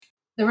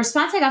The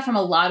response I got from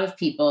a lot of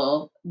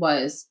people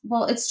was,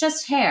 well, it's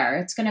just hair.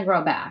 It's going to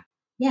grow back.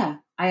 Yeah,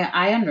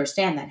 I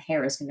understand that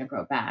hair is going to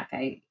grow back.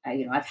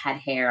 I've had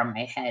hair on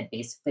my head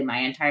basically my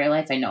entire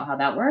life. I know how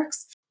that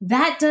works.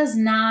 That does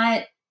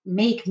not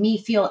make me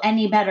feel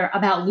any better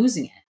about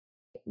losing it.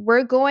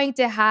 We're going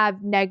to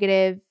have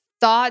negative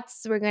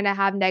thoughts. We're going to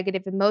have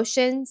negative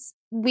emotions.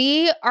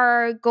 We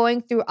are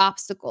going through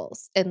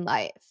obstacles in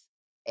life.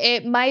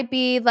 It might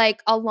be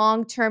like a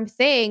long-term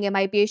thing. It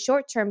might be a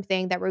short-term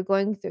thing that we're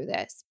going through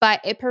this, but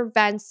it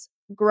prevents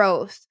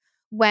growth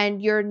when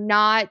you're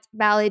not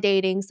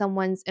validating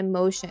someone's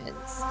emotions.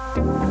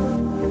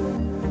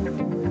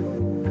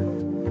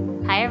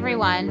 Hi,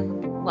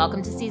 everyone.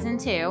 Welcome to season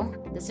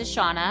 2. This is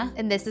Shauna.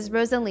 And this is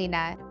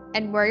Rosalina.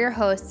 And we're your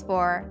hosts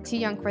for Too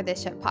Young for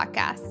This Shit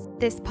podcast.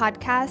 This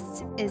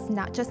podcast is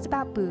not just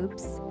about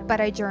boobs, but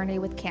our journey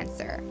with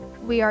cancer.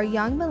 We are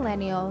young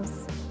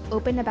millennials,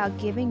 open about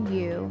giving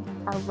you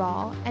a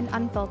raw and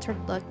unfiltered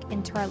look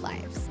into our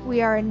lives.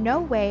 We are in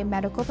no way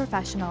medical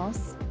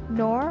professionals,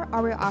 nor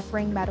are we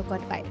offering medical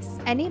advice.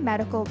 Any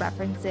medical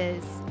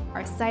references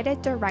are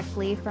cited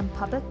directly from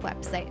public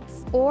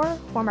websites or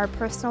from our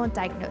personal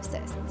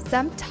diagnosis.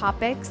 Some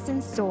topics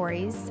and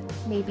stories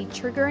may be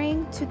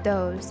triggering to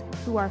those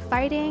who are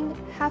fighting,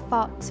 have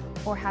fought,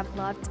 or have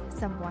loved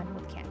someone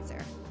with cancer.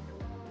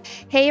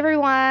 Hey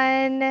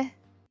everyone!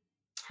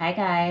 Hi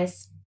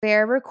guys.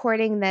 We're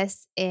recording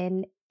this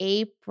in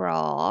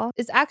April.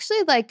 It's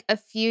actually like a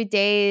few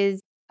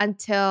days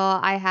until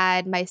I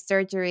had my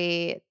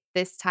surgery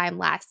this time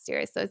last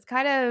year. So it's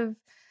kind of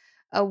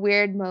a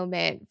weird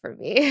moment for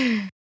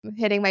me.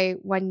 Hitting my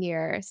 1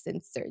 year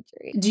since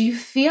surgery. Do you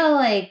feel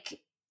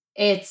like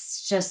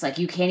it's just like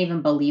you can't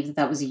even believe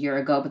that was a year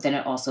ago, but then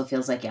it also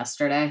feels like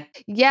yesterday?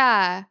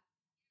 Yeah,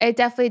 it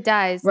definitely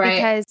does. Right.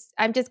 Because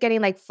I'm just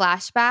getting like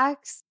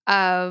flashbacks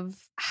of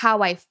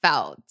how I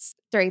felt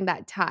during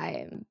that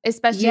time,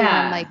 especially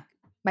when like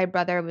my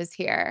brother was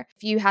here.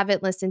 If you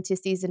haven't listened to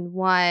season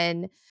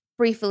 1,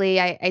 briefly,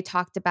 I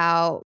talked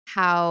about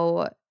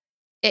how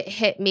it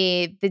hit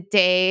me the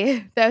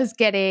day that I was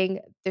getting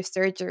the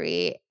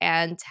surgery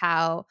and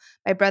how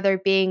my brother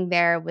being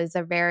there was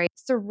a very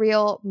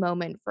surreal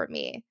moment for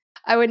me.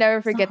 I would never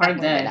forget that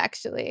moment,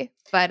 actually.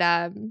 But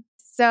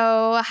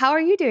so how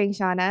are you doing,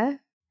 Shauna?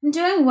 I'm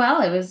doing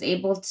well. I was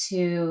able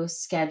to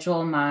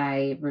schedule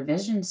my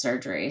revision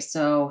surgery.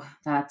 So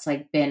that's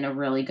like been a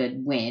really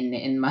good win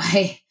in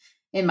my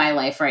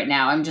life right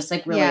now. I'm just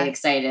like really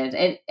excited.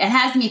 It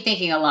has me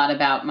thinking a lot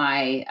about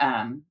my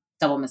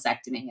double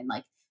mastectomy and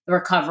like the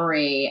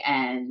recovery,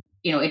 and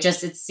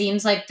it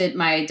seems like that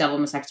my double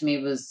mastectomy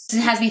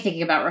it has me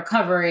thinking about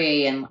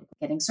recovery and like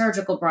getting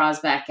surgical bras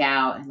back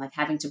out and like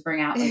having to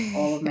bring out like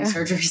all of my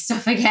surgery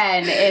stuff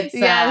again. It's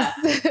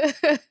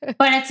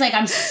but it's like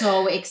I'm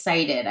so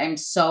excited. I'm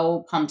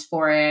so pumped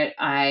for it.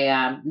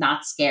 I'm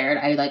not scared.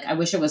 I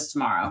wish it was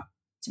tomorrow,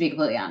 to be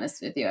completely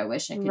honest with you. I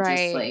wish I could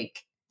just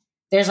like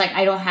there's like,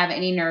 I don't have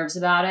any nerves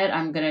about it.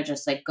 I'm going to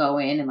just like go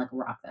in and like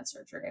rock that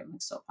surgery. I'm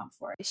like so pumped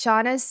for it.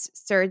 Shauna's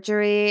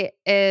surgery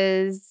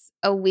is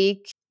a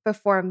week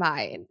before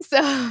mine. So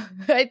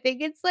I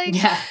think it's like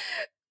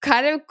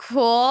kind of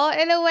cool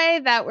in a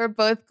way that we're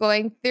both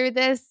going through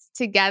this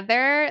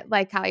together,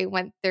 like how we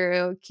went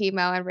through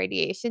chemo and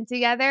radiation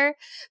together.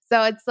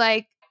 So it's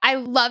like, I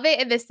love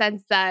it in the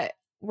sense that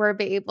we're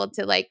be able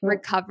to like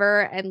recover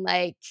and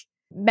like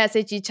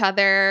message each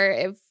other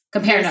if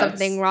compare there's notes.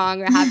 Something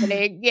wrong or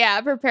happening.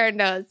 Prepare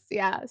notes.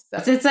 Yeah.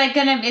 So it's like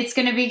it's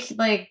gonna be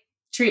like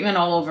treatment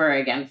all over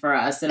again for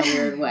us in a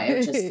weird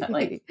way. Just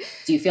like,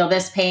 do you feel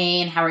this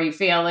pain? How are you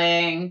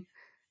feeling?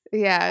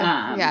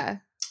 Yeah.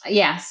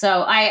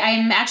 So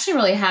I'm actually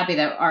really happy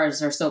that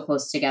ours are so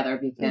close together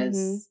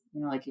because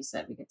like you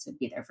said, we get to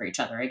be there for each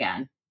other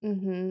again.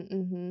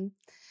 In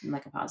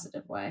like a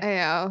positive way. I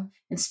know.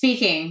 And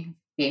speaking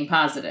being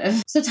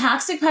positive. So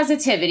toxic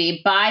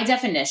positivity, by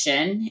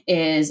definition,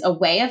 is a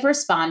way of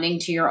responding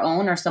to your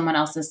own or someone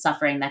else's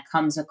suffering that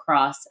comes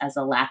across as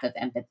a lack of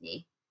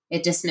empathy.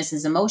 It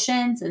dismisses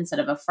emotions instead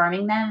of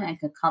affirming them and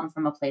could come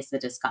from a place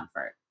of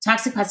discomfort.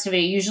 Toxic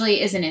positivity usually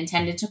isn't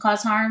intended to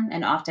cause harm,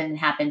 and often it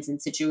happens in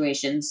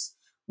situations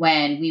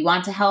when we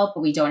want to help,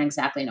 but we don't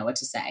exactly know what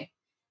to say.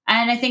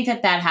 And I think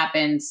that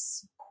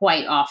happens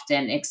quite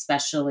often,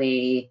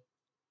 especially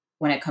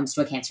when it comes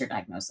to a cancer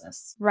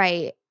diagnosis.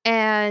 Right.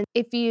 And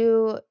if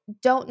you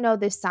don't know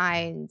the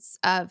signs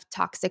of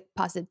toxic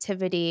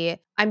positivity,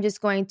 I'm just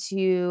going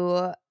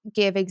to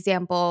give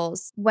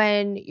examples.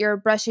 When you're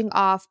brushing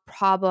off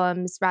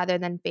problems rather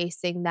than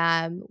facing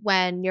them,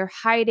 when you're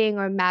hiding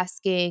or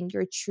masking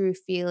your true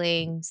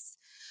feelings,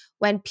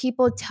 when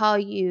people tell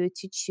you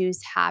to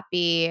choose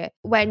happy,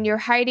 when you're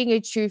hiding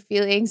your true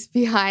feelings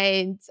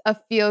behind a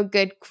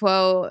feel-good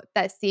quote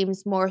that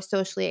seems more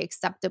socially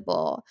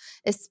acceptable,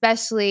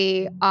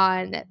 especially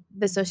on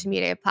the social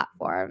media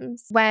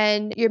platforms,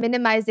 when you're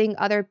minimizing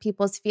other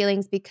people's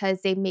feelings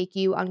because they make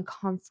you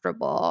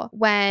uncomfortable,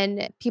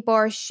 when people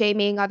are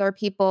shaming other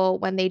people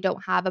when they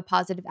don't have a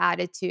positive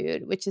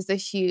attitude, which is a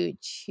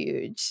huge,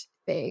 huge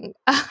thing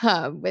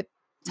with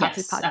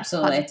toxic Yes,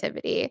 absolutely.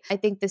 positivity. I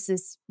think this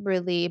is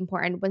really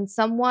important. When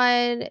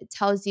someone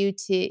tells you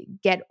to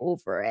get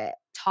over it,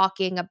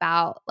 talking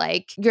about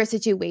like your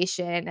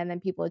situation, and then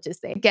people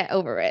just say, get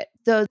over it.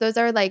 Those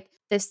are like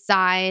the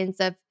signs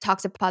of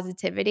toxic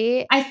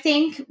positivity. I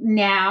think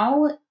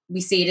now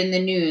we see it in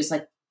the news,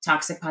 like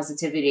toxic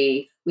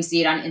positivity. We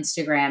see it on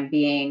Instagram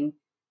being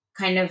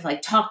kind of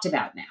like talked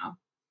about now.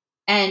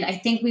 And I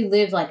think we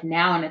live like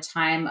now in a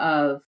time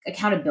of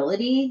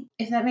accountability,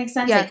 if that makes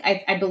sense. Yeah.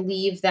 Like I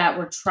believe that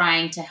we're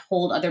trying to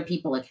hold other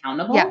people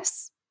accountable.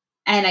 Yes.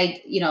 And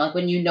like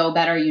when you know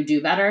better, you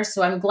do better.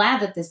 So I'm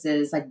glad that this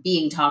is like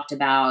being talked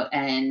about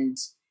and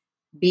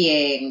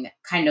being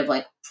kind of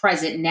like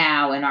present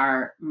now in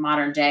our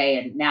modern day.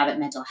 And now that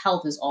mental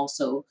health is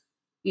also,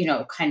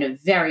 kind of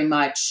very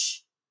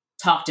much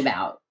talked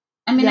about.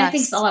 I mean, I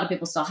think a Yes. lot of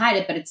people still hide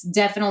it, but it's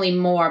definitely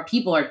more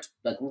people are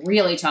like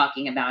really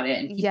talking about it,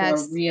 and people are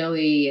Yes.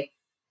 really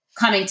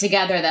coming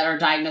together that are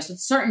diagnosed with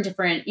certain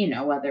different,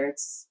 whether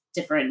it's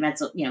different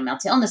mental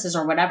illnesses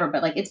or whatever,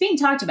 but like it's being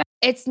talked about.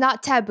 It's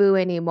not taboo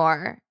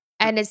anymore,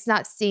 and it's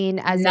not seen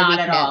as a Not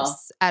at all.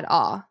 weakness at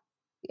all.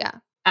 Yeah.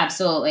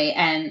 Absolutely.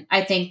 And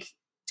I think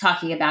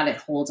talking about it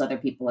holds other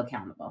people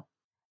accountable.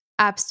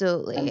 I'm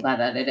Absolutely. glad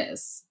that it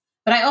is.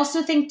 But I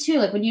also think too,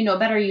 like when you know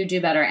better, you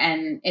do better.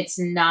 And it's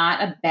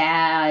not a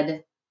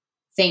bad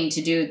thing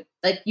to do.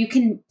 Like you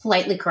can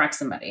politely correct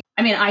somebody.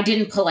 I mean, I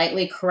didn't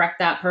politely correct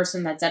that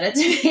person that said it to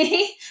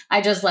me.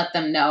 I just let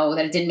them know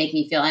that it didn't make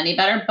me feel any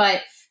better.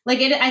 But like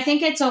I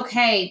think it's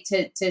okay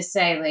to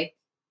say like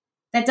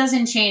that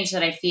doesn't change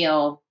that I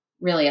feel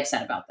really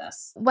upset about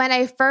this. When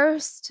I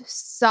first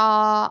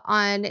saw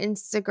on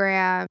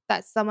Instagram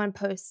that someone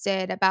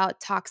posted about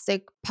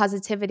toxic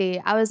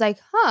positivity, I was like,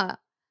 huh,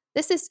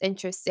 this is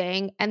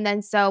interesting. And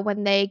then so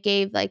when they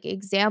gave like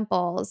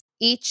examples,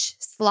 each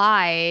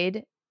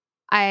slide,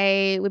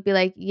 I would be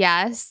like,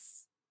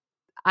 yes,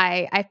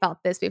 I felt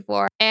this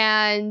before.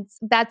 And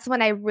that's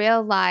when I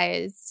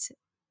realized,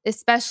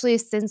 especially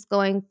since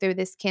going through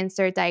this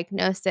cancer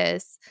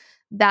diagnosis,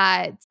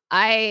 that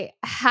I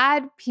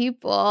had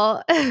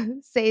people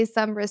say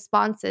some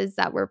responses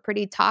that were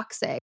pretty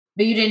toxic.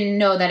 But you didn't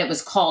know that it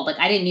was called, like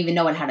I didn't even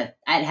know it had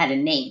a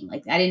name.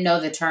 Like I didn't know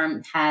the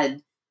term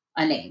had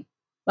a name.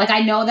 Like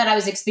I know that I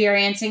was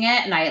experiencing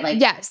it, and I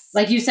Yes.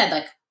 like you said,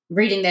 like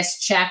reading this,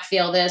 check,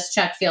 feel this,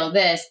 check, feel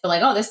this, but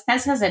like, oh, this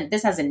has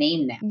a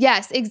name now.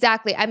 Yes,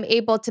 exactly. I'm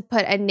able to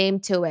put a name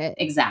to it.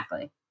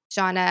 Exactly.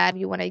 Shauna,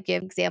 you want to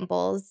give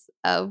examples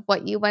of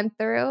what you went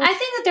through? I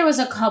think that there was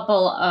a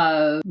couple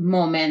of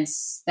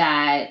moments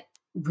that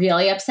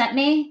really upset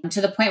me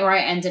to the point where I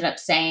ended up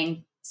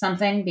saying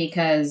something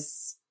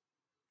because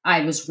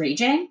I was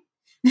raging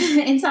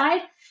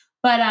inside.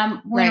 But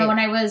Right. when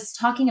I was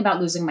talking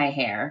about losing my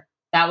hair,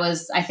 that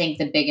was, I think,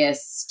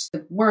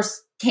 the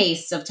worst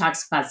case of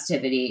toxic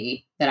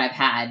positivity that I've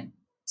had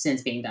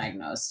since being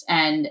diagnosed.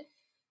 And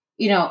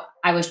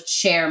I would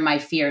share my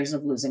fears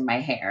of losing my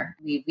hair.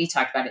 We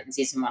talked about it in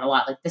season 1 a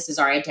lot. Like this is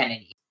our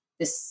identity.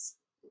 This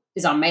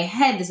is on my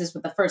head. This is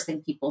what the first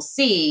thing people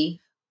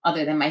see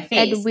other than my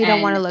face. And we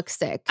don't want to look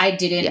sick. I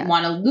didn't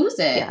want to lose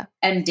it,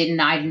 and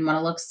I didn't want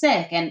to look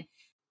sick. And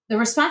the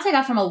response I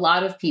got from a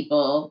lot of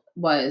people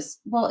was,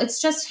 well, it's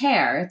just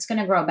hair. It's going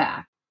to grow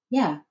back.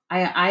 Yeah,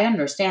 I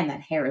understand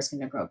that hair is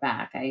going to grow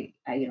back.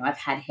 I've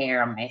had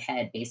hair on my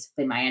head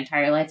basically my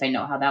entire life. I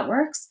know how that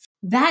works.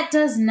 That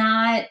does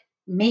not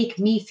make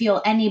me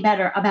feel any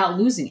better about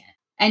losing it.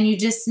 And you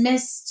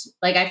dismissed,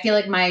 like, I feel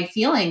like my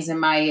feelings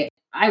and I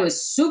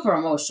was super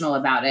emotional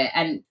about it,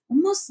 and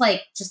almost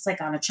like just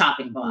like on a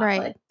chopping block. Right.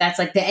 Like that's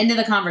like the end of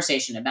the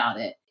conversation about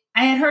it.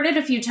 I had heard it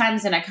a few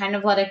times and I kind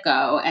of let it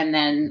go. And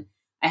then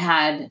I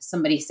had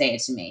somebody say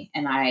it to me,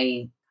 and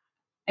I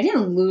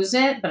didn't lose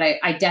it, but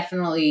I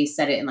definitely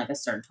said it in like a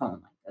certain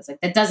tone. Like I was like,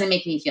 that doesn't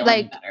make me feel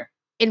any Like better.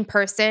 in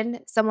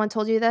person, someone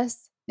told you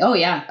this? Oh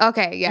yeah.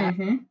 Okay, yeah.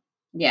 Mm-hmm.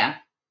 Yeah.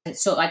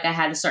 So like I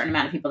had a certain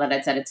amount of people that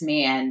had said it to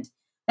me, and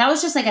that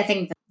was just like, I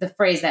think the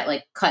phrase that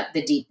like cut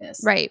the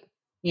deepest. Right.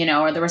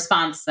 Or the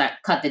response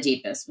that cut the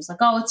deepest was like,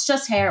 oh, it's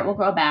just hair. It will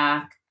grow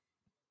back.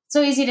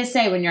 So easy to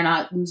say when you're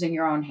not losing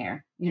your own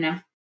hair,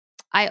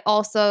 I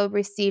also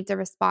received a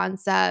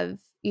response of,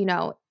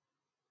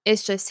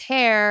 it's just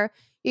hair.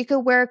 You could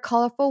wear a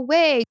colorful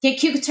wig. Get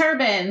cute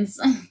turbans.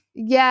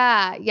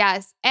 Yeah,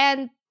 yes.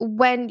 And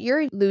when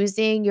you're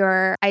losing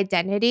your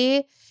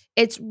identity,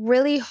 it's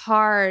really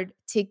hard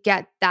to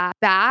get that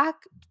back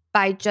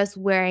by just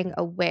wearing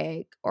a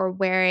wig or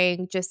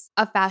wearing just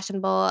a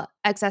fashionable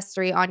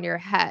accessory on your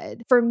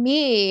head. For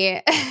me,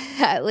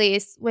 at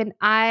least, when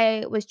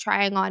I was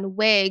trying on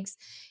wigs,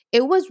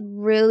 it was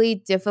really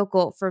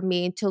difficult for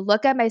me to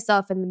look at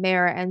myself in the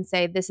mirror and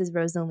say, this is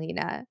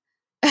Rosalina.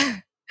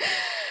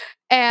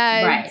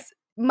 And Right.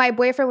 my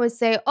boyfriend would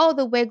say, oh,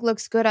 the wig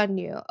looks good on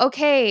you.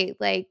 Okay,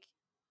 like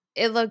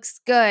it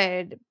looks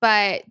good,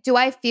 but do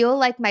I feel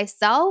like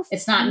myself?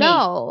 It's not me.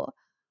 No,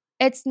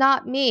 it's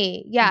not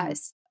me.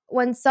 Yes.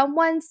 When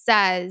someone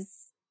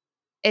says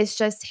it's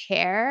just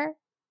hair,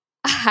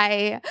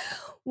 I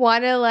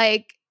want to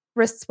like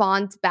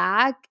respond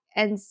back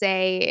and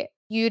say,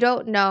 You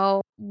don't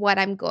know what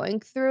I'm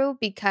going through,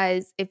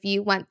 because if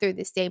you went through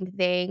the same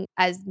thing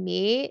as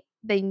me,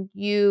 then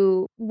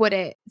you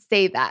wouldn't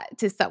say that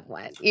to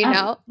someone, you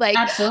know? Like,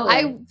 I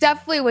Absolutely.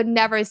 definitely would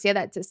never say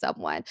that to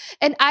someone.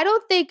 And I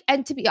don't think,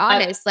 and to be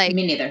honest, like,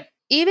 Me neither.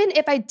 even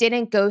if I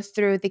didn't go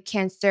through the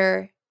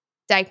cancer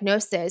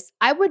diagnosis,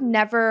 I would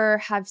never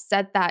have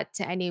said that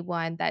to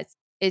anyone that's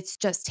it's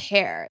just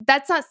hair.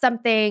 That's not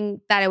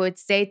something that I would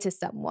say to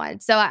someone.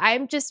 So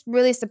I'm just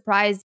really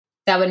surprised.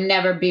 That would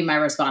never be my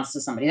response to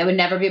somebody. That would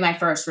never be my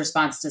first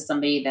response to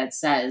somebody that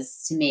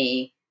says to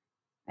me,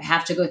 I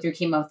have to go through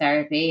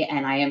chemotherapy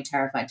and I am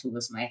terrified to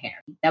lose my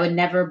hair. That would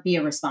never be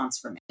a response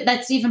for me.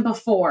 That's even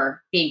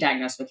before being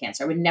diagnosed with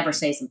cancer. I would never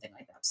say something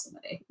like that to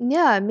somebody.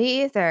 Yeah,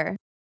 me either.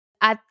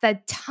 At the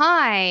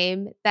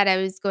time that I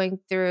was going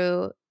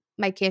through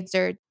my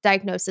cancer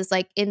diagnosis,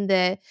 like in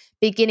the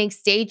beginning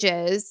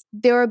stages,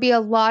 there would be a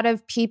lot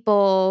of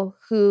people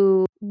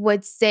who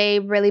would say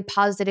really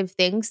positive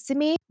things to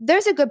me.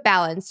 There's a good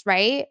balance,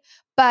 right?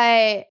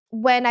 But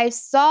when I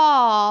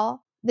saw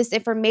this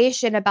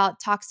information about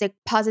toxic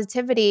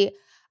positivity,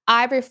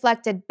 I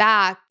reflected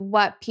back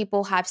what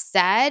people have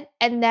said.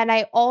 And then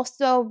I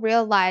also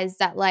realized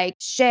that, like,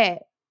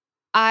 shit,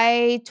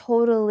 I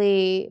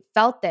totally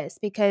felt this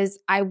because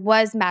I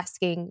was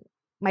masking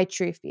my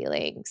true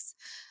feelings.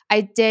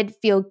 I did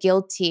feel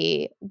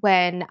guilty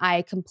when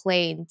I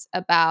complained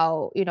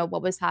about,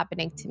 what was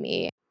happening to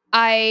me.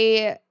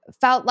 I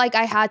felt like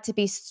I had to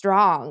be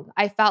strong.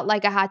 I felt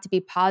like I had to be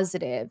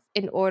positive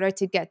in order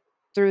to get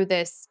through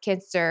this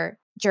cancer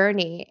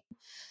journey.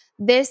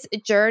 This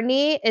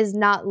journey is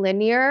not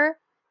linear,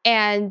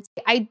 and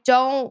I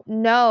don't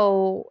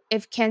know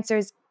if cancer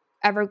is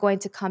ever going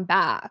to come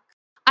back.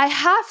 I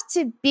have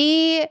to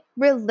be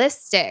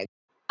realistic.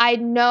 I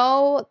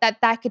know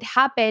that that could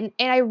happen,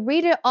 and I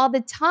read it all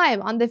the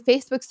time on the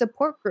Facebook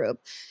support group.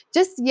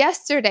 Just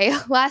yesterday,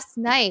 last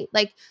night,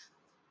 like,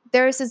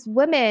 there's this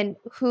woman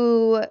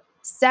who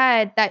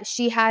said that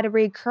she had a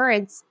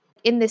recurrence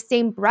in the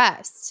same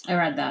breast. I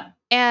read that.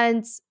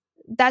 And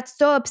that's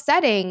so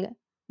upsetting,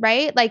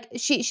 right? Like,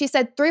 she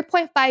said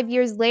 3.5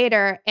 years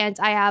later and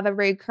I have a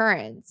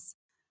recurrence.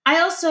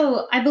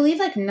 I believe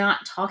like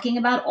not talking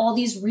about all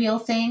these real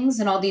things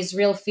and all these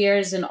real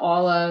fears and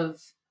all of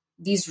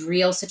these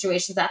real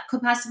situations that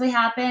could possibly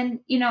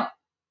happen.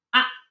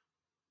 I,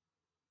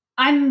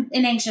 I'm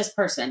an anxious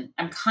person.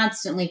 I'm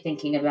constantly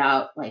thinking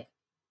about like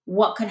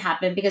what could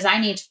happen because I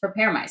need to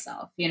prepare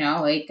myself,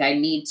 like I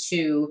need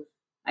to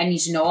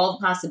know all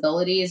the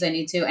possibilities. And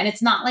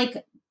it's not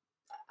like,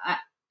 I,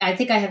 I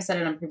think I have said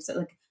it on previous,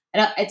 like,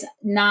 it's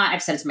not,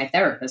 I've said it to my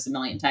therapist a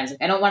million times.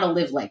 Like, I don't want to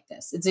live like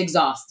this. It's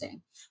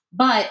exhausting.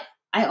 But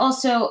I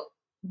also,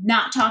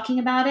 not talking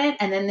about it,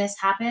 and then this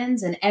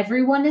happens and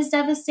everyone is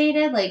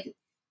devastated. Like,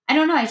 I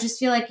don't know. I just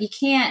feel like you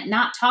can't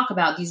not talk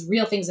about these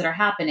real things that are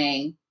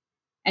happening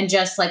and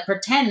just like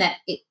pretend that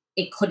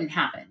it couldn't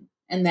happen.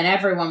 And then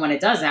everyone, when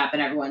it does happen,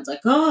 everyone's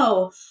like,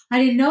 oh, I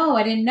didn't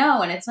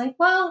know. And it's like,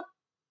 well,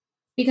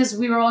 because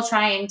we were all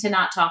trying to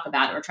not talk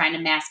about it. We're trying to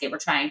mask it. We're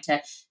trying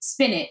to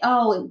spin it.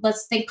 Oh,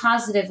 let's think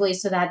positively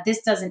so that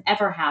this doesn't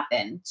ever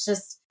happen. It's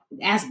just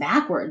ass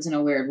backwards in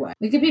a weird way.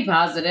 We could be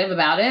positive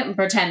about it and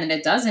pretend that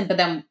it doesn't, but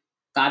then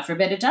God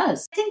forbid it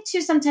does. I think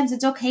too, sometimes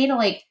it's okay to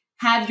like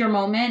have your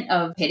moment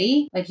of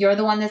pity. Like, you're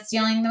the one that's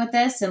dealing with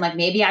this. And like,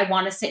 maybe I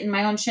want to sit in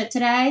my own shit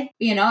today,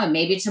 and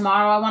maybe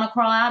tomorrow I want to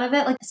crawl out of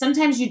it. Like,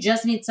 sometimes you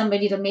just need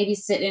somebody to maybe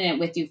sit in it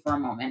with you for a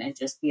moment and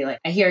just be like,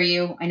 I hear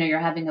you. I know you're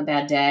having a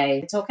bad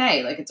day. It's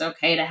okay. Like, it's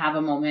okay to have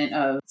a moment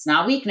of, it's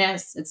not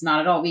weakness. It's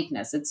not at all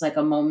weakness. It's like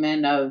a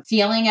moment of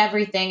feeling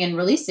everything and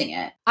releasing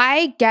it.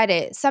 I get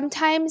it.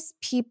 Sometimes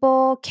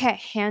people can't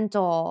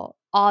handle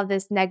all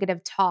this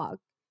negative talk.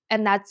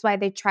 And that's why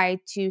they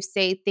try to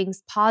say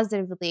things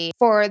positively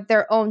for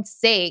their own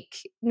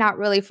sake, not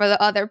really for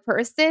the other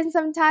person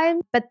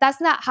sometimes. But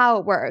that's not how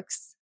it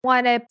works. I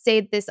want to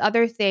say this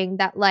other thing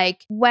that,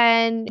 like,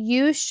 when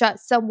you shut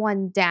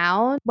someone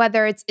down,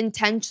 whether it's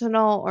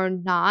intentional or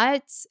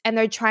not, and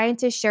they're trying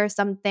to share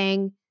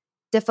something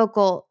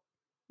difficult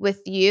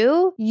with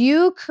you,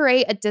 you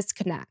create a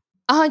disconnect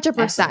 100%.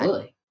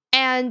 Absolutely.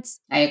 And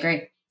I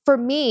agree. For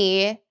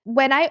me,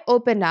 when I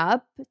open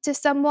up to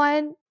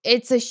someone,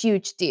 it's a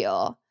huge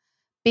deal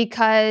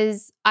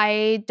because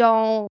I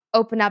don't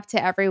open up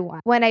to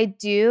everyone. When I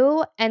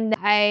do and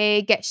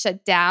I get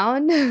shut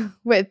down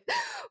with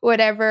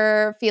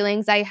whatever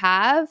feelings I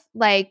have,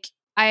 like,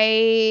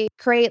 I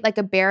create like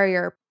a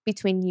barrier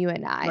between you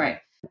and I. Right.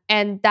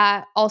 And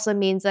that also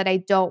means that I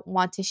don't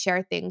want to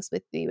share things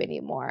with you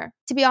anymore.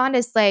 To be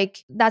honest,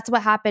 like, that's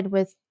what happened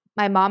with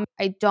my mom.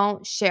 I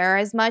don't share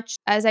as much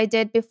as I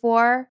did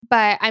before,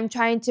 but I'm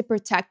trying to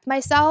protect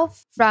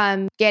myself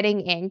from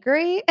getting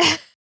angry.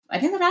 I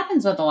think that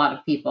happens with a lot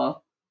of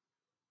people.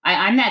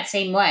 I'm that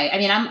same way. I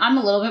mean, I'm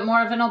a little bit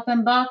more of an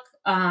open book,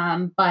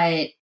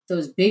 but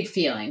those big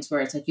feelings where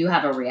it's like you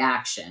have a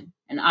reaction,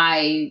 and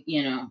I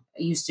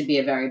used to be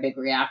a very big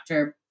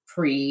reactor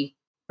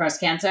breast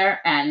cancer,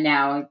 and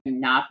now I'm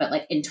not, but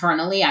like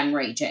internally I'm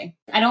raging.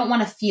 I don't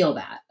want to feel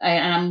that.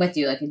 And I'm with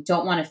you. Like, I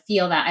don't want to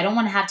feel that. I don't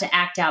want to have to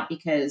act out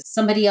because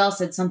somebody else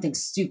said something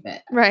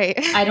stupid. Right.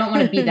 I don't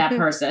want to be that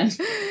person.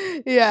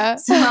 Yeah.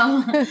 So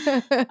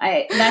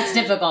that's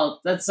difficult.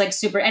 That's like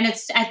super, and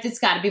it's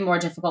got to be more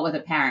difficult with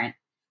a parent.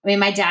 I mean,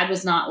 my dad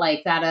was not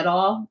like that at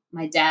all.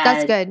 My dad,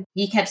 That's good.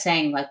 He kept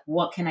saying like,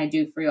 what can I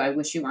do for you? I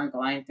wish you weren't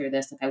going through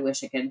this. Like, I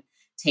wish I could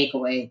take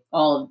away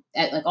all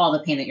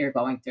the pain that you're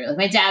going through. Like,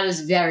 my dad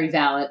was very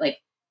valid, like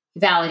he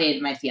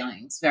validated my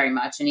feelings very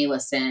much. And he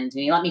listened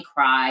and he let me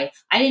cry.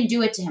 I didn't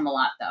do it to him a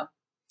lot though.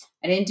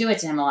 I didn't do it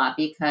to him a lot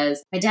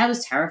because my dad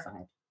was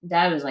terrified.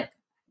 Dad was like,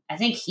 I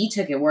think he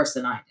took it worse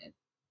than I did,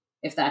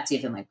 if that's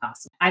even like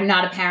possible. I'm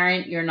not a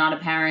parent. You're not a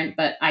parent,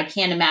 but I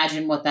can't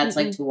imagine what that's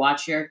like to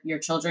watch your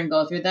children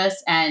go through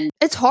this. And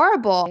it's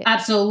horrible.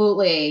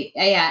 Absolutely.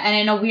 Yeah. And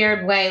in a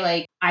weird way,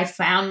 like I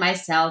found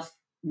myself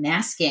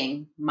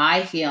masking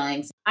my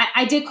feelings.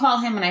 I did call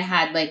him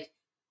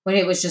when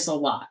it was just a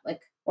lot, like,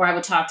 or I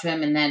would talk to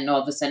him and then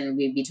all of a sudden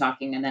we'd be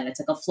talking and then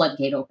it's like a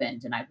floodgate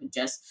opened and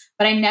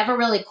but I never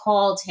really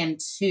called him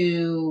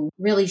to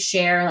really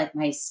share like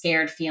my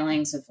scared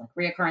feelings of like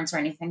reoccurrence or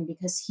anything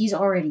because he's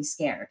already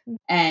scared.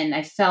 And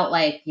I felt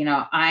like,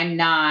 I'm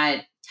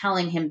not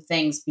telling him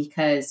things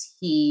because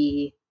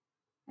I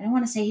don't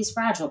want to say he's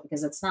fragile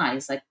because it's not.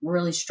 He's like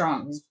really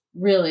strong. He's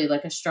really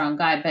like a strong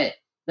guy, but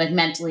like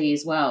mentally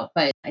as well.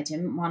 But I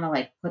didn't want to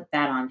like put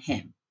that on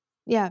him.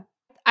 Yeah.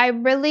 I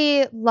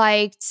really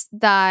liked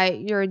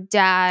that your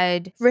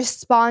dad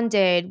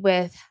responded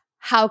with,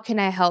 how can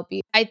I help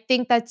you? I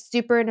think that's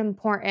super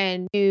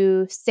important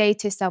to say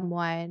to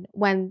someone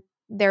when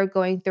they're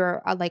going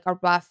through a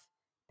rough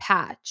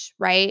patch,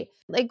 right?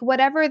 Like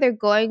whatever they're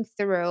going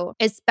through,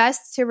 it's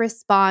best to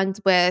respond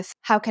with,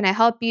 how can I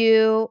help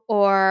you?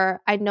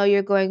 Or I know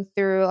you're going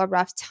through a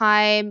rough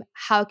time.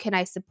 How can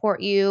I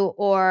support you?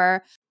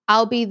 Or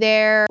I'll be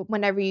there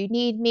whenever you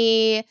need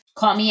me.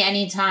 Call me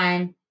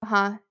anytime.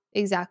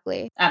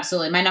 Exactly.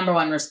 Absolutely. My number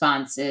one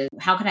response is,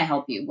 how can I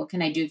help you? What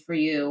can I do for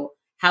you?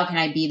 How can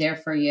I be there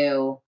for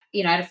you?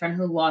 I had a friend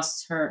who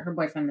lost her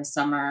boyfriend this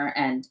summer.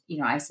 And,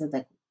 I said,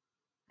 like,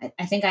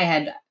 I think I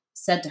had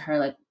said to her,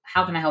 like,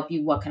 how can I help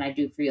you? What can I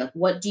do for you? Like,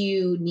 what do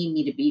you need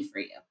me to be for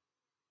you?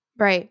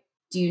 Right.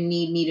 Do you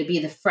need me to be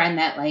the friend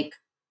that like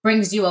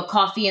brings you a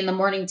coffee in the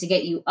morning to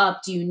get you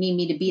up? Do you need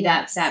me to be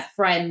that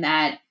friend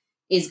that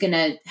is going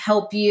to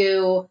help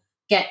you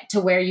get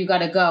to where you got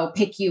to go,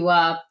 pick you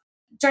up?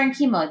 During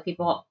chemo, like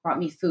people brought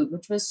me food,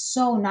 which was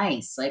so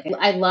nice. Like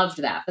I loved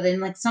that. But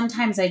then like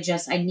sometimes I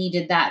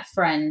needed that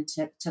friend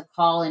to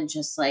call and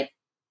just like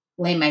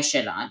lay my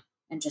shit on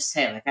and just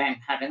say like, I'm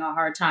having a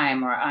hard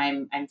time or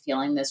I'm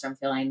feeling this or I'm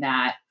feeling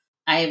that.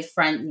 I have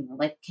friends,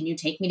 like, can you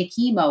take me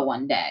to chemo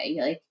one day?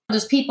 Like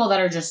there's people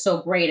that are just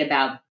so great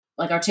about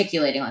like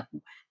articulating like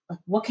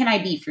what can I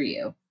be for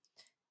you?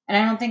 And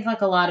I don't think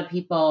like a lot of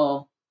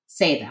people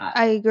say that.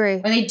 I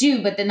agree. Or they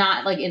do, but they're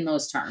not like in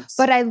those terms.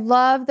 But I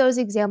love those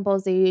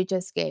examples that you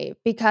just gave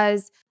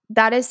because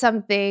that is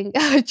something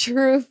a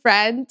true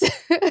friend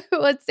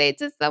would say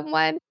to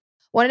someone.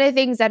 One of the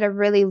things that I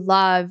really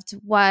loved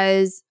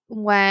was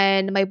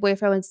when my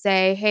boyfriend would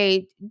say,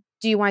 hey,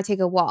 do you want to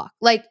take a walk?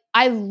 Like,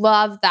 I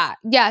love that.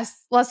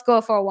 Yes, let's go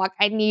for a walk.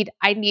 I need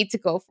to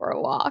go for a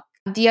walk.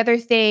 The other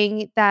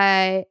thing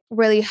that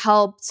really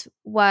helped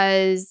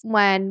was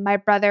when my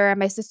brother and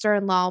my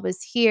sister-in-law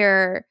was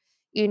here,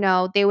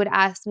 they would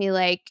ask me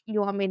like,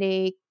 you want me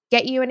to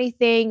get you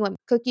anything? You want me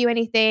to cook you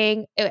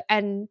anything?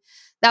 And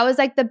that was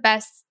like the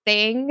best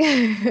thing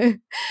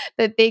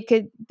that they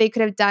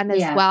could have done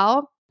as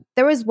well.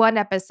 There was one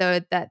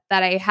episode that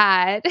I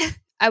had.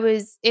 I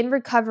was in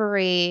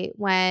recovery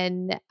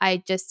when I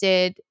just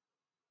did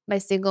my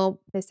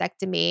single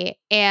mastectomy,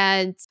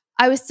 and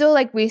I was still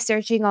like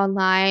researching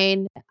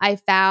online. I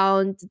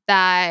found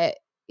that,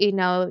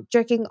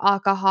 drinking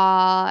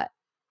alcohol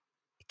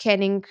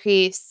can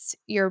increase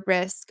your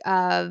risk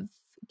of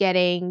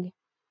getting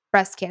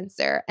breast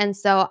cancer. And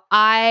so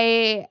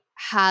I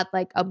had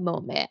like a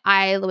moment.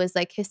 I was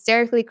like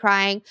hysterically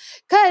crying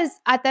because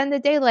at the end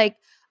of the day, like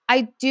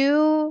I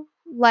do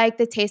like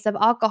the taste of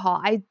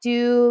alcohol. I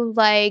do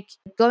like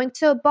going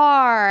to a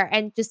bar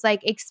and just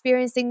like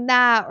experiencing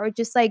that or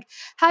just like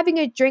having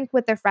a drink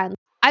with a friend.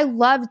 I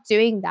love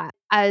doing that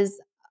as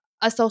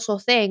a social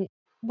thing.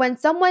 When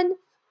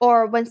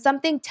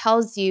something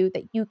tells you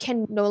that you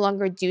can no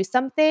longer do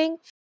something,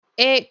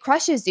 it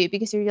crushes you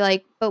because you're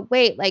like, but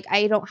wait, like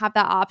I don't have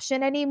that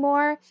option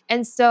anymore.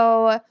 And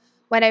so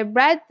when I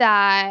read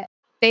that,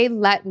 they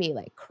let me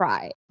like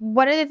cry.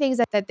 One of the things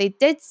that they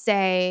did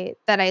say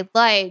that I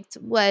liked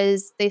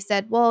was they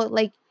said, well,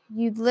 like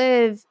you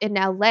live in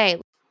LA.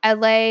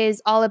 LA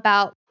is all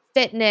about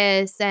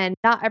fitness and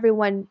not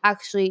everyone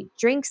actually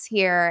drinks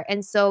here.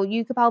 And so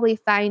you could probably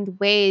find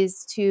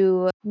ways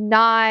to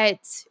not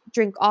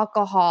drink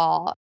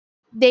alcohol.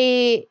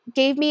 They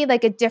gave me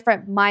like a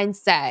different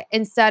mindset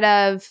instead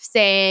of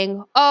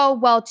saying, oh,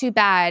 well, too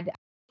bad.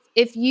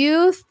 If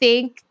you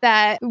think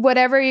that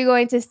whatever you're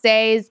going to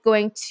say is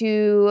going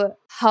to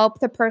help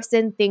the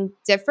person think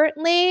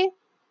differently,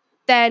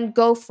 then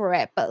go for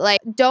it. But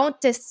like, don't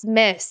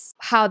dismiss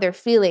how they're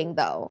feeling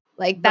though.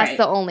 Like, that's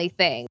the only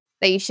thing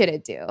that you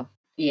shouldn't do.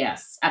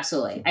 Yes,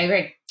 absolutely. I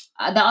agree.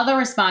 The other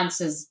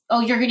response is, oh,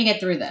 you're going to get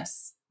through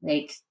this.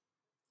 Like,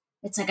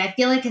 it's like, I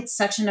feel like it's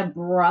such an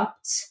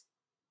abrupt,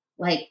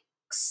 like,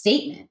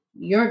 statement.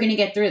 You're going to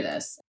get through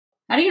this.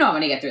 How do you know I'm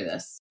going to get through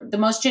this? The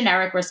most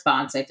generic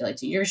response, I feel like,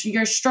 to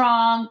you're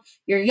strong,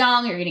 you're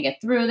young, you're going to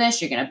get through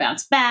this, you're going to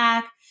bounce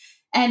back.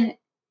 And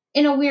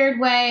in a weird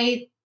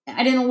way,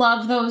 I didn't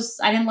love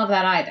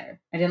that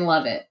either. I didn't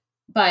love it.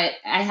 But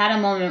I had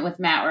a moment with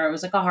Matt where it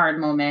was like a hard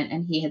moment.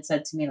 And he had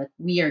said to me, like,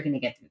 we are going to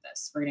get through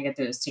this. We're going to get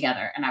through this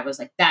together. And I was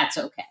like, that's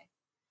okay.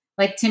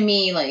 Like, to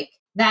me, like,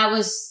 that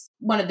was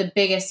one of the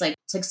biggest, like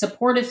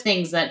supportive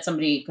things that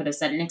somebody could have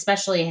said. And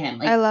especially him.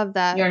 Like, I love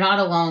that. You're not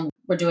alone.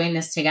 We're doing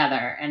this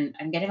together. And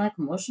I'm getting like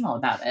emotional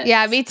about it.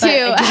 Yeah, me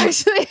too,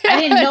 actually.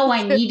 I didn't know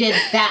I needed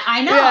that.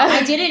 I know. Yeah.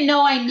 I didn't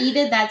know I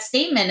needed that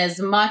statement as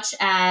much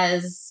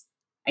as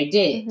I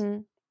did. Mm-hmm.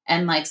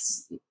 And like,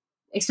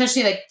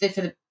 especially like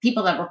for the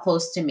people that were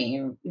close to me,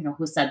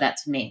 who said that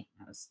to me,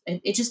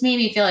 it just made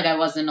me feel like I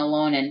wasn't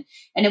alone. And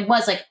it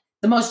was like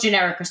the most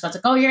generic response,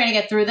 like, oh, you're going to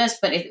get through this,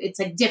 but it's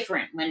like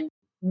different when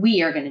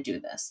we are going to do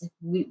this.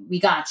 We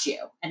got you.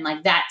 And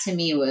like, that to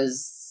me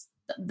was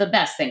the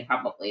best thing,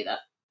 probably that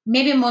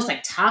maybe most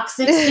like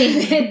toxic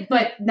statement,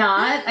 but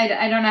not,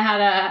 I don't know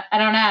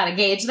how to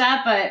gauge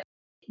that. But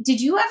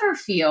did you ever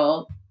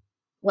feel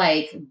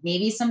like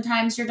maybe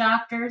sometimes your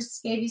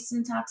doctors gave you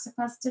some toxic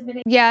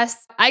positivity?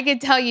 Yes, I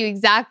could tell you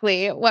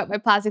exactly what my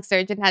plastic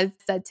surgeon has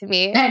said to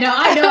me. I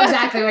know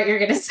exactly what you're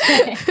going to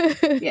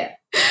say. Yeah.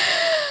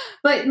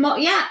 But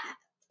yeah,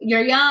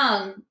 you're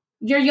young.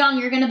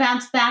 You're going to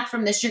bounce back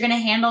from this. You're going to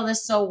handle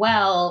this so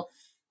well.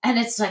 And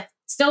it's like,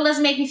 still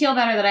doesn't make me feel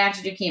better that I have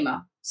to do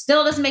chemo.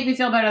 Still doesn't make me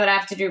feel better that I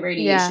have to do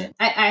radiation.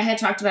 Yeah. I had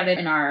talked about it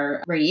in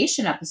our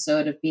radiation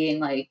episode of being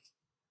like,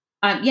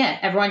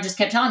 everyone just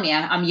kept telling me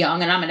I'm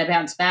young and I'm going to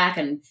bounce back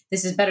and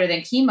this is better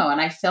than chemo.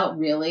 And I felt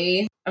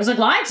I was like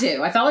lied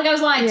to. I felt like I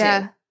was lied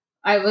to.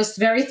 I was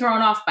very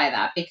thrown off by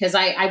that because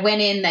I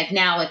went in like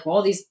now, like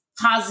all these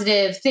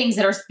positive things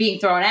that are being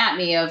thrown at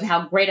me of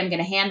how great I'm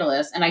going to handle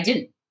this. And I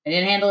didn't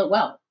handle it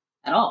well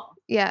at all.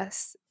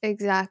 Yes,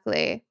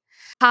 exactly.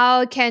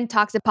 How can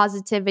toxic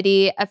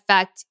positivity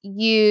affect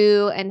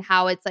you and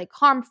how it's like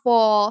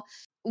harmful?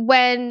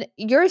 When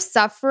you're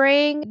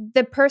suffering,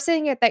 the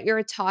person that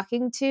you're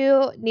talking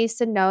to needs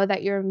to know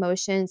that your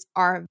emotions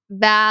are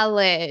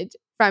valid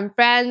from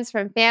friends,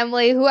 from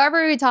family,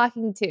 whoever you're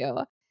talking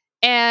to.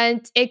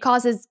 And it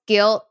causes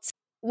guilt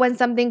when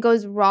something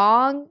goes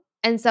wrong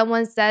and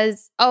someone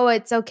says, oh,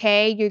 it's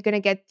okay, you're going to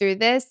get through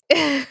this.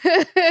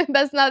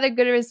 That's not a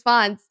good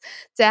response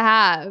to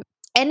have.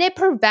 And it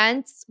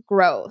prevents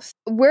growth.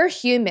 We're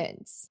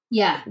humans.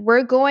 Yeah.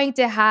 We're going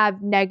to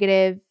have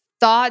negative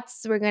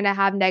thoughts. We're going to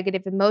have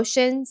negative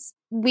emotions.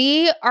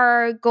 We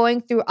are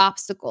going through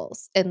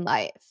obstacles in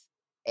life.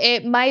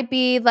 It might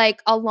be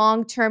like a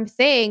long-term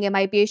thing. It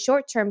might be a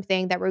short-term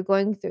thing that we're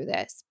going through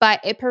this, but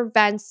it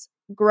prevents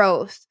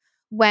growth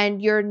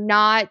when you're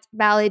not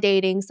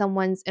validating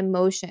someone's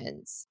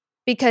emotions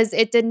because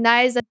it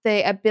denies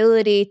the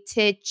ability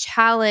to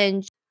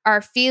challenge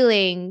our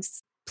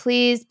feelings.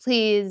 Please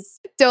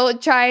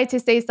don't try to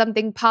say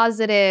something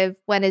positive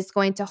when it's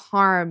going to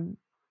harm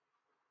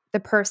the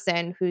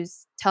person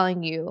who's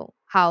telling you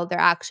how they're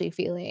actually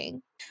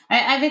feeling.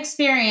 I've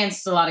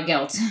experienced a lot of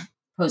guilt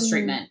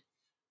post-treatment.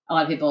 A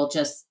lot of people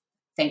just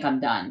think I'm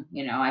done.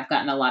 I've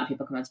gotten a lot of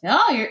people come up to me,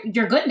 oh,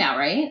 you're good now,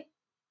 right?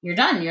 You're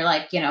done. You're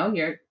like,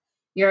 you're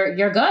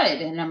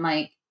good. And I'm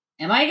like,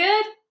 am I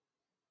good?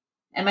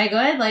 Am I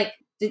good? Like,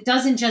 it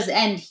doesn't just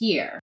end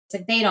here. It's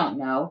like, they don't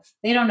know.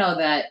 They don't know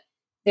that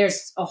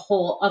there's a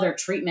whole other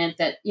treatment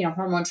that,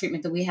 hormone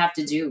treatment that we have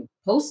to do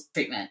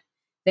post-treatment.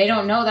 They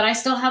don't know that I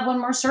still have one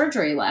more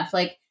surgery left.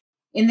 Like,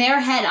 in their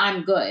head,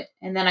 I'm good.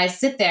 And then I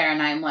sit there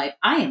and I'm like,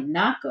 I am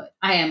not good.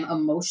 I am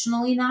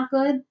emotionally not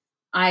good.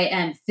 I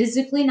am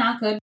physically not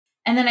good.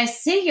 And then I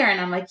sit here and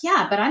I'm like,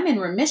 yeah, but I'm in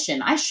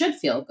remission. I should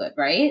feel good,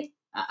 right?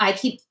 I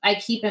keep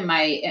in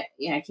my,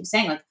 I keep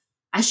saying like,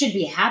 I should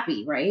be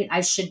happy, right?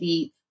 I should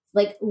be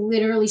like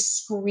literally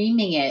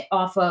screaming it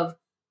off of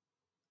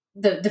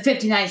the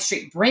 59th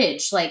Street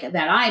Bridge, like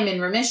that I'm in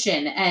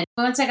remission. And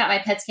once I got my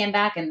PET scan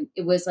back and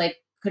it was like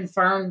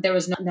confirmed there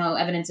was no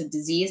evidence of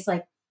disease,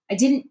 like I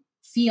didn't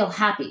feel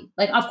happy.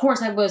 Like, of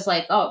course I was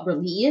like, oh,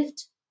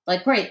 relieved,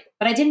 like great,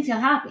 but I didn't feel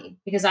happy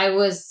because I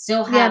was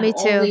still have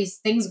all these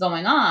things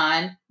going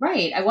on.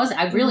 Right.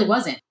 I really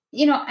wasn't.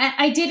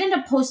 I did end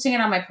up posting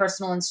it on my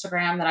personal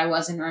Instagram that I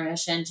was in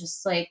remission.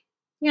 Just like,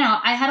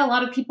 I had a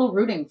lot of people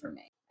rooting for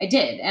me. I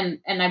did. And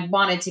I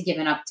wanted to give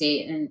an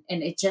update and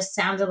it just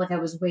sounded like I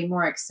was way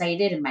more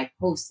excited in my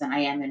post than I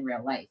am in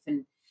real life.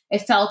 And it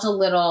felt a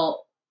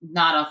little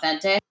not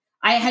authentic.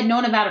 I had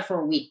known about it for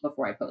a week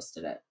before I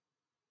posted it.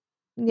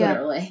 Yeah.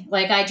 Literally.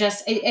 Like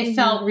it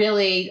felt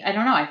really, I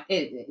don't know,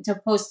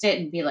 to post it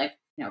and be like,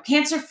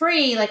 cancer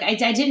free. Like I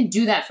didn't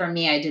do that for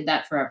me. I did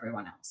that for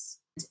everyone else.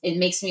 It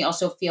makes me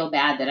also feel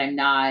bad that I'm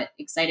not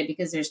excited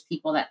because there's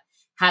people that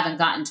haven't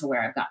gotten to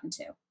where I've gotten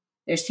to.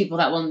 There's people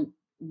that will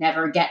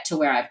never get to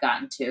where I've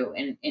gotten to.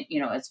 And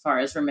as far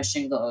as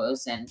remission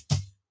goes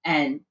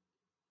and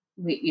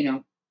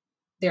we,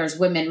 there's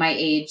women my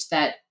age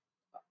that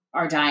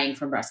are dying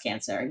from breast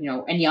cancer,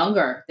 and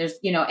younger. There's,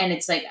 and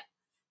it's like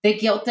the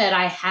guilt that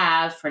I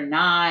have for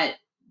not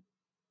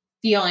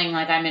feeling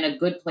like I'm in a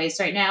good place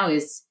right now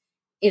is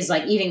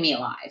like eating me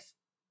alive.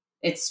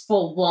 It's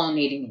full blown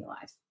eating me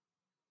alive.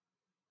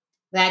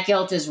 That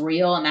guilt is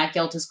real, and that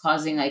guilt is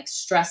causing like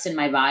stress in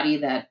my body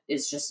that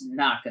is just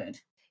not good.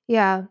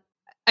 Yeah.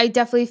 I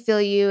definitely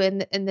feel you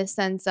in the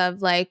sense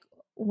of like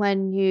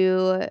when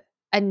you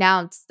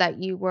announced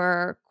that you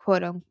were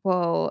quote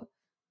unquote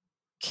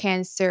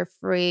cancer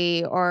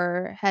free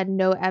or had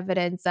no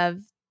evidence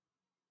of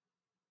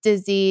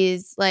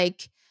disease,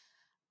 like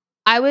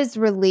I was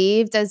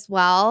relieved as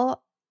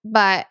well,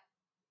 but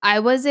I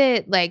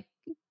wasn't like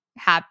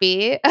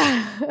happy.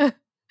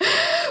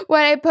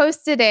 When I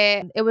posted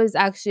it, it was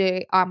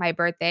actually on my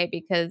birthday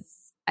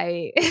because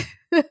I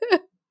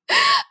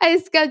I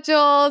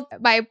scheduled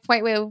my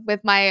appointment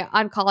with my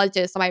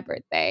oncologist on my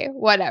birthday.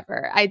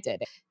 Whatever, I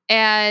did it.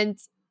 And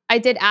I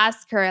did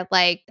ask her,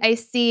 like, I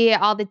see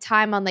all the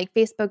time on like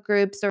Facebook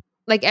groups or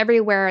like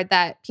everywhere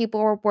that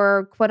people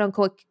were quote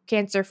unquote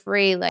cancer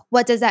free. Like,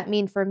 what does that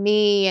mean for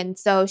me? And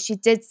so she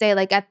did say,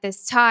 like, at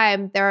this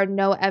time, there are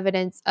no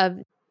evidence of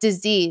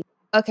disease.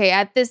 Okay,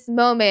 at this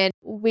moment,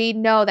 we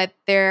know that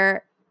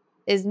there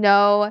is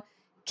no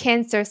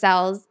cancer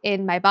cells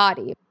in my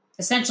body.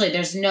 Essentially,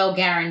 there's no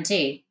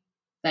guarantee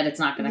that it's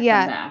not going to come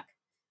Yeah. back.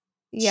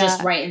 It's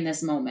just Yeah. right in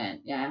this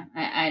moment. Yeah,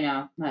 I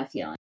know that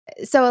feeling.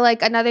 So,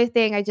 like, another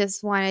thing I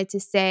just wanted to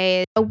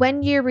say,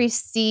 when you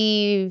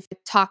receive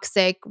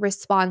toxic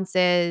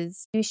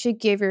responses, you should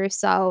give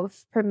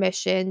yourself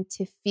permission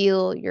to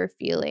feel your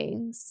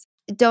feelings.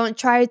 Don't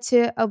try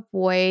to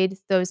avoid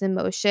those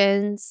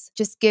emotions.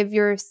 Just give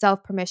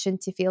yourself permission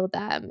to feel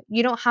them.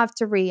 You don't have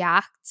to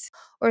react.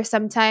 Or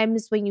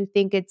sometimes when you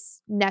think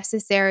it's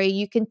necessary,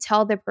 you can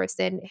tell the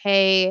person,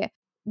 hey,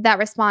 that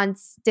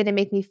response didn't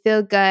make me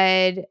feel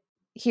good.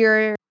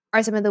 Here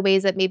are some of the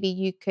ways that maybe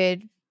you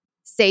could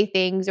say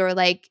things or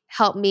like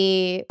help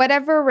me.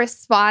 Whatever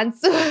response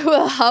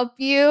will help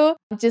you,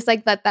 just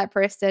like let that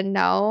person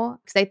know.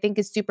 Because I think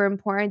it's super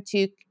important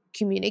to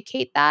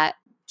communicate that.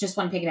 Just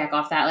want to piggyback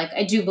off that. Like,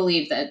 I do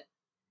believe that,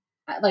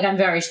 like, I'm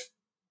very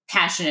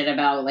passionate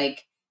about,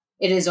 like,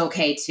 it is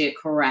okay to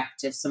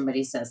correct if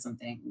somebody says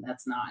something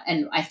that's not.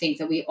 And I think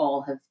that we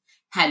all have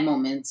had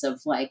moments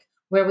of, like,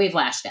 where we've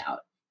lashed out.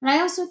 And I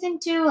also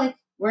think, too, like,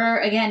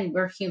 we're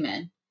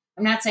human.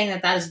 I'm not saying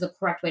that is the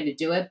correct way to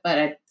do it, but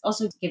I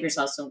also give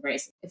yourself some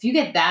grace. If you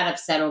get that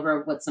upset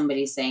over what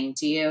somebody's saying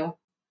to you,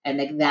 and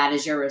like that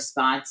is your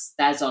response,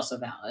 that is also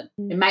valid.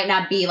 It might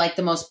not be like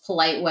the most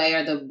polite way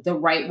or the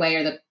right way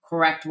or the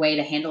correct way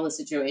to handle the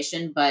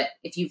situation, but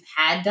if you've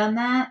had done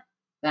that,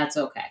 that's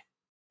okay.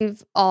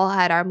 We've all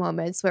had our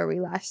moments where we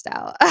lashed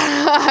out.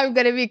 I'm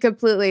going to be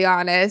completely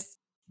honest.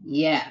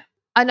 Yeah.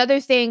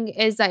 Another thing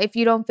is that if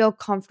you don't feel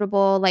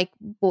comfortable like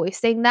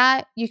voicing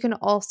that, you can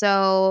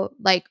also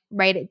like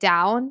write it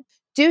down.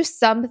 Do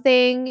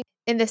something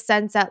in the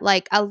sense that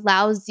like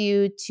allows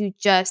you to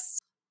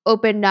just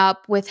open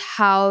up with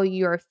how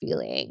you're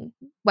feeling,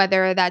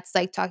 whether that's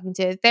like talking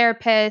to a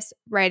therapist,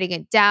 writing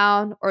it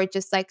down, or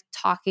just like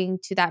talking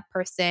to that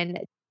person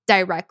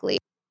directly.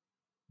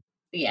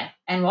 Yeah.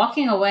 And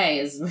walking away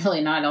is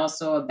really not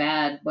also a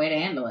bad way to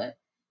handle it.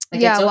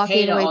 Like, Yeah, it's okay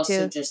walking to away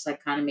also too. just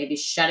like kind of maybe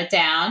shut it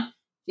down.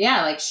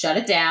 Yeah, like shut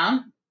it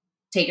down.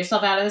 Take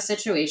yourself out of the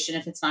situation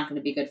if it's not going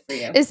to be good for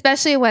you.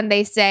 Especially when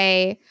they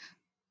say,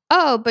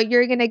 oh, but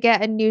you're going to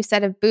get a new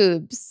set of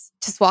boobs.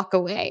 Just walk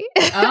away.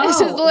 Oh,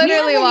 just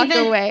literally walk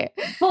away.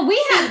 Well,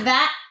 we have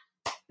that.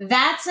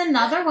 That's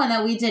another one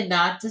that we did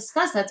not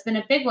discuss. That's been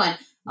a big one.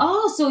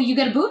 Oh, so you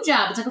get a boob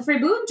job. It's like a free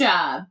boob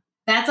job.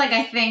 That's like,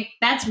 I think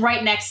that's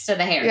right next to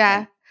the hair. Yeah.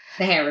 Thing.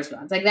 The hair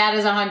response. Like that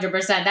is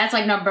 100%. That's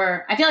like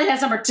I feel like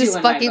that's number 2.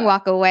 Just fucking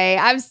walk away.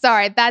 I'm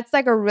sorry. That's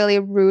like a really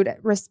rude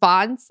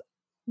response.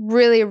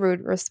 Really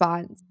rude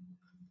response.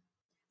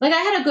 Like I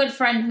had a good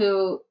friend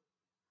who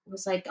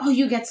was like, oh,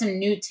 you get some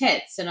new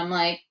tits. And I'm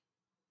like,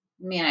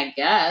 I mean, I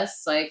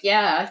guess. Like,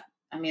 yeah.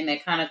 I mean, they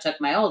kind of took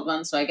my old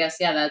one. So I guess,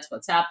 yeah, that's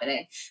what's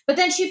happening. But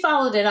then she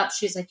followed it up.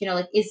 She's like,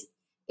 like, is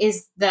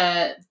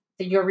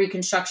your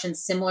reconstruction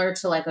similar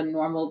to like a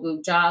normal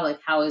boob job? Like,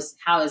 how is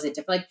it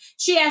different? Like,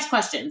 she asked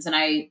questions and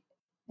I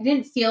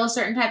didn't feel a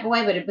certain type of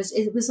way, but it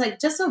was like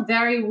just a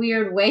very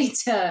weird way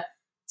to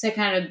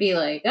kind of be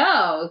like,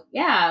 oh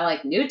yeah,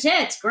 like new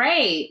tits,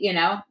 great.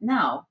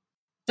 No,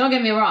 don't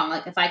get me wrong.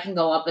 Like if I can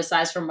go up a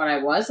size from what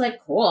I was, like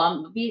cool,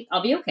 I'll be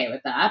okay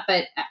with that.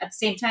 But at the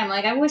same time,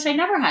 like I wish I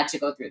never had to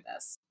go through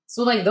this.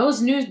 So like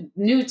those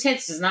new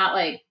tits is not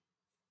like,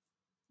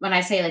 when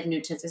I say like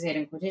new tits, I say it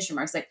in quotation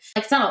marks. Like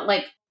it's not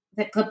like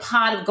the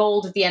pot of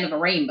gold at the end of a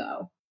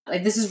rainbow.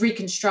 Like this is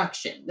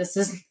reconstruction. This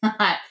is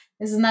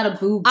not a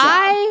boob job.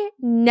 I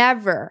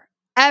never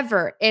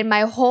ever in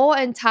my whole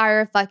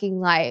entire fucking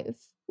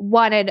life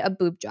wanted a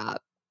boob job.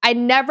 I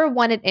never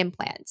wanted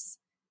implants.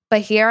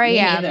 But here I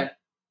am. Neither.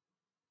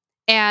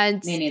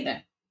 And me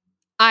neither.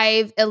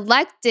 I've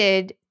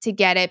elected to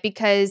get it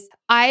because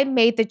I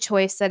made the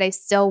choice that I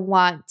still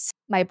want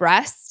my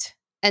breast.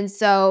 And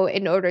so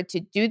in order to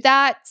do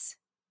that,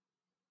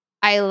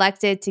 I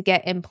elected to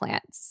get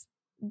implants.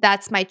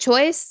 That's my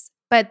choice,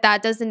 but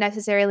that doesn't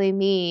necessarily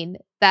mean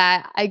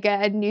that I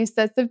get a new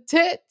set of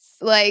tits.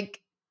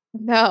 Like,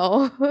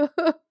 no.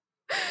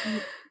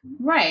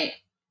 Right.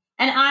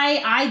 And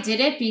I did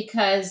it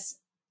because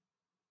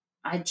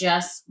I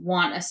just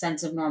want a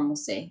sense of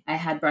normalcy. I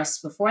had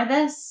breasts before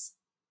this.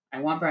 I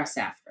want breasts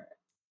after it.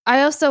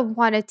 I also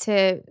wanted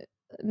to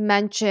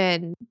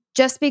mention,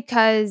 just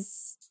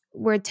because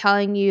we're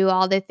telling you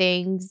all the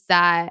things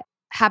that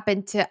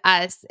happened to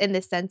us in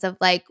the sense of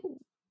like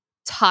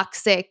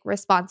toxic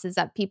responses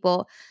that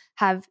people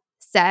have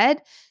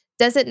said,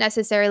 doesn't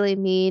necessarily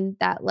mean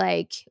that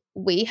like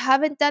we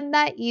haven't done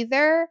that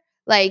either.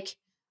 Like,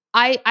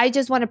 I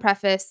just want to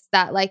preface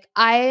that like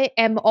I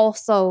am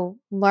also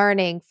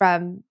learning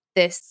from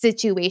this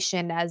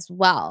situation as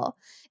well,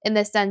 in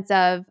the sense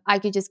of, I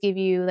could just give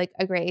you like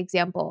a great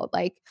example.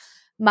 Like,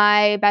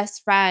 my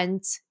best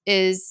friend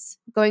is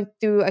going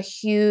through a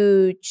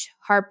huge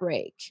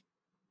heartbreak,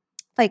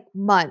 like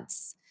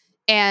months,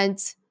 and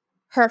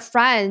her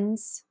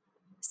friends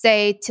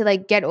say to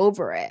like get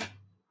over it.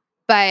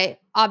 But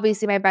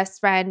obviously my best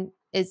friend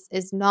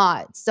is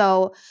not.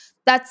 So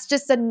that's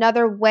just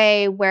another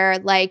way where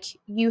like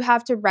you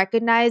have to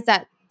recognize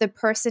that the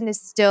person is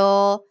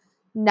still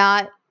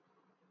not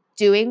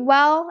doing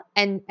well,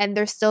 and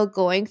they're still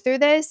going through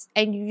this,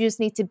 and you just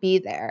need to be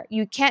there.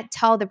 You can't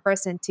tell the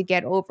person to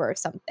get over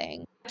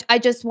something. I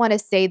just want to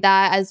say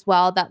that as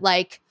well, that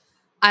like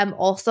I'm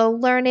also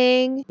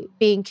learning,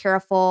 being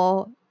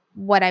careful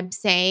what I'm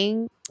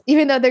saying,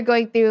 even though they're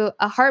going through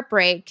a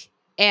heartbreak.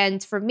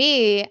 And for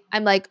me,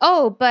 I'm like,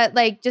 oh, but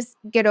like just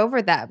get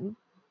over them.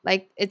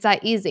 Like, it's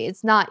that easy.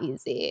 It's not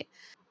easy.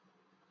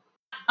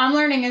 I'm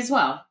learning as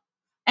well.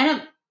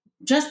 And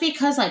just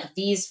because like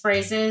these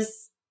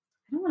phrases,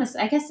 I don't want to say,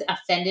 I guess,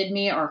 offended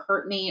me or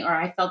hurt me or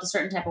I felt a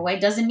certain type of way,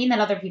 doesn't mean that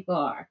other people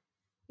are.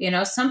 You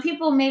know, some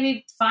people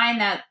maybe find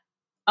that,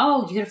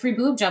 oh, you get a free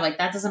boob job, like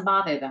that doesn't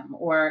bother them.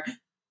 Or,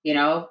 you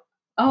know,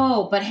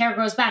 oh, but hair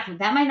grows back.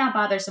 That might not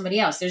bother somebody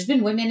else. There's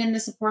been women in the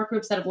support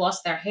groups that have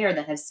lost their hair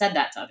that have said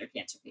that to other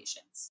cancer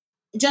patients.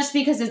 Just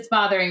because it's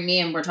bothering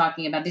me and we're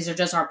talking about, these are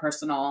just our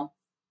personal,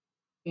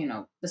 you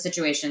know, the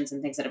situations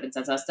and things that have been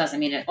said to us, doesn't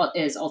mean it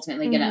is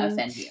ultimately going to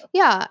offend you.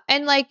 Yeah.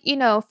 And like, you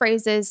know,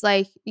 phrases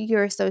like,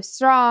 you're so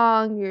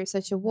strong, you're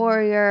such a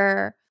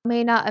warrior,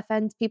 may not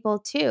offend people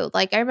too.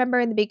 Like, I remember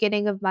in the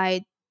beginning of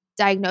my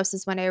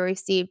diagnosis, when I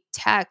received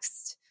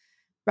text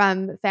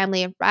from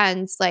family and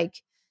friends,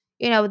 like,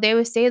 you know, they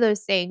would say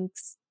those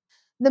things.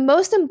 The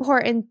most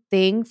important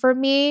thing for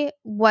me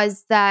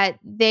was that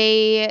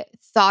they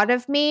thought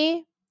of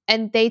me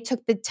and they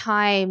took the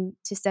time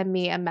to send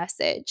me a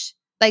message.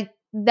 Like,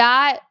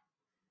 that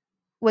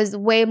was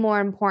way more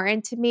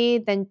important to me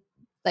than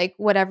like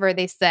whatever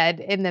they said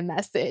in the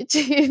message,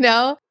 you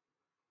know?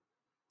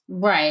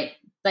 Right.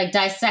 Like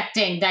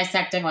dissecting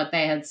what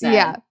they had said.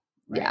 Yeah.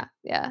 Right.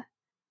 Yeah.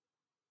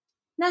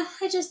 No,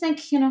 I just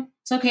think, you know,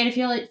 it's okay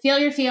to feel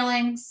your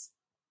feelings,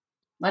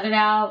 let it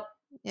out.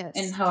 Yes.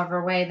 In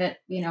however way that,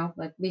 you know,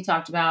 like we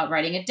talked about,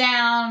 writing it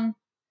down,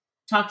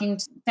 talking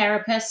to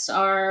therapists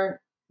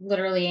are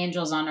literally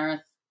angels on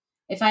earth.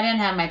 If I didn't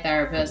have my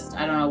therapist,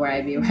 I don't know where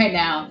I'd be right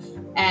now.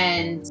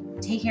 And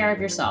take care of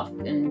yourself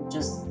and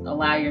just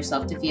allow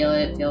yourself to feel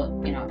it, you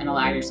know, and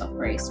allow yourself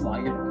grace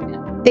while you're doing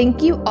it.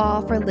 Thank you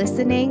all for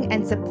listening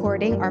and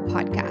supporting our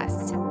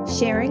podcast.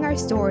 Sharing our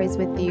stories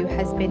with you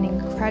has been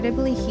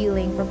incredibly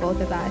healing for both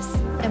of us,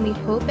 and we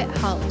hope it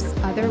helps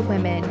other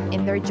women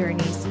in their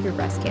journeys through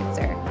breast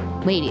cancer.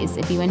 Ladies,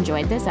 if you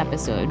enjoyed this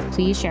episode,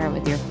 please share it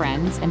with your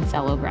friends and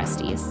fellow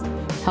breasties.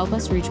 Help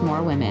us reach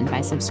more women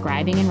by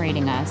subscribing and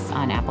rating us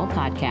on Apple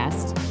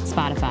Podcasts,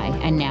 Spotify,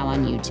 and now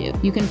on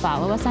YouTube. You can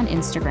follow us on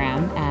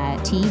Instagram at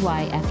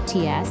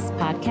TYFTS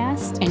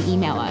Podcast and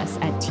email us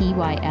at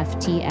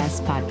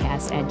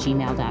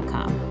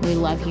tyftspodcast@gmail.com. We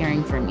love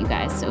hearing from you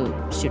guys, so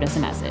shoot us a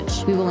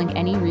message. We will link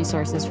any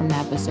resources from the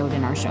episode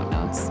in our show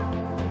notes.